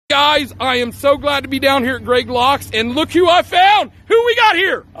Guys, I am so glad to be down here at Greg Locks, and look who I found. Who we got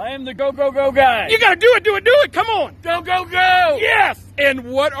here? I am the Go Go Go guy. You gotta do it, do it, do it. Come on. Go Go Go. Yes.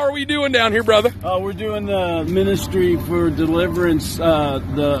 And what are we doing down here, brother? We're doing the ministry for deliverance.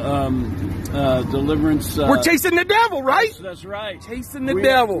 Deliverance. We're chasing the devil, right? That's right. Chasing the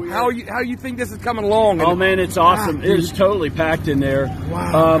devil. How you think this is coming along? Oh man, it's awesome. It's totally packed in there.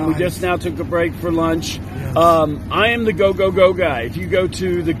 Wow. We just now took a break for lunch. Yes. I am the Go Go Go guy. If you go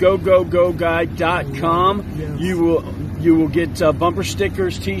to the gogogoguy.com, yes, you will get bumper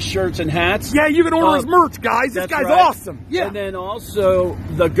stickers, T-shirts, and hats. Yeah, you can order his merch, guys. This guy's awesome. Yeah. And then also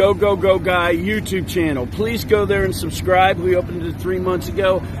the Go Go Go Guy YouTube channel. Please go there and subscribe. We opened it 3 months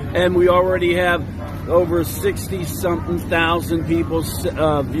ago, and we already have over 60-something thousand people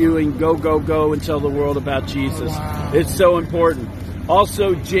viewing Go Go Go and Tell the World About Jesus. Wow. It's so important.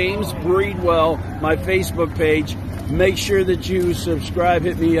 Also, James Breedwell, my Facebook page. Make sure that you subscribe.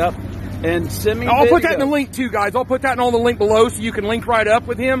 Hit me up. And send me I'll put that in the link too, guys. I'll put that in all the link below so you can link right up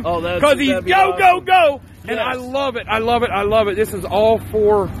with him. Oh, that's because he's go, go, go. Yes. And I love it. I love it. I love it. This is all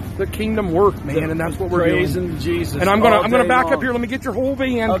for the kingdom work, man, and that's what we're doing. Praising Jesus. And I'm gonna back up here. Let me get your whole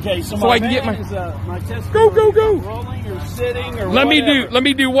van. Okay, so I can get my test. Go, go, go. Rolling or sitting or let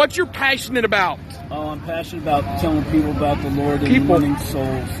me do what you're passionate about. Oh, I'm passionate about telling people about the Lord and winning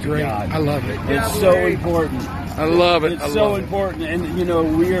souls to God. I love it. It's so important. I love it. It's so important. And you know,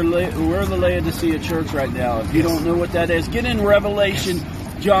 we're the Laodicea church right now. If you don't know what that is, get in Revelation.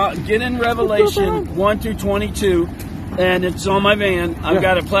 Get in Revelation 1-22, and it's on my van. I've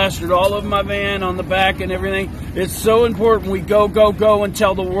got it plastered all over my van, on the back and everything. It's so important we go, go, go and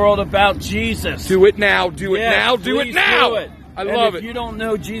tell the world about Jesus. Do it now. Do it now. Do it now. Do it. I love it. If you don't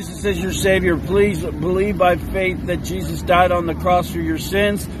know Jesus as your Savior, please believe by faith that Jesus died on the cross for your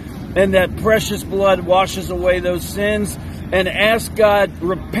sins, and that precious blood washes away those sins. And ask God,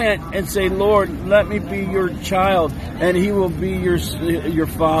 repent, and say, Lord, let me be your child, and He will be your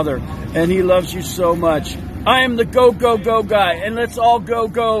Father, and He loves you so much. I am the Go, Go, Go guy, and let's all go,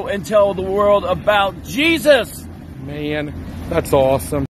 go, and tell the world about Jesus. Man, that's awesome.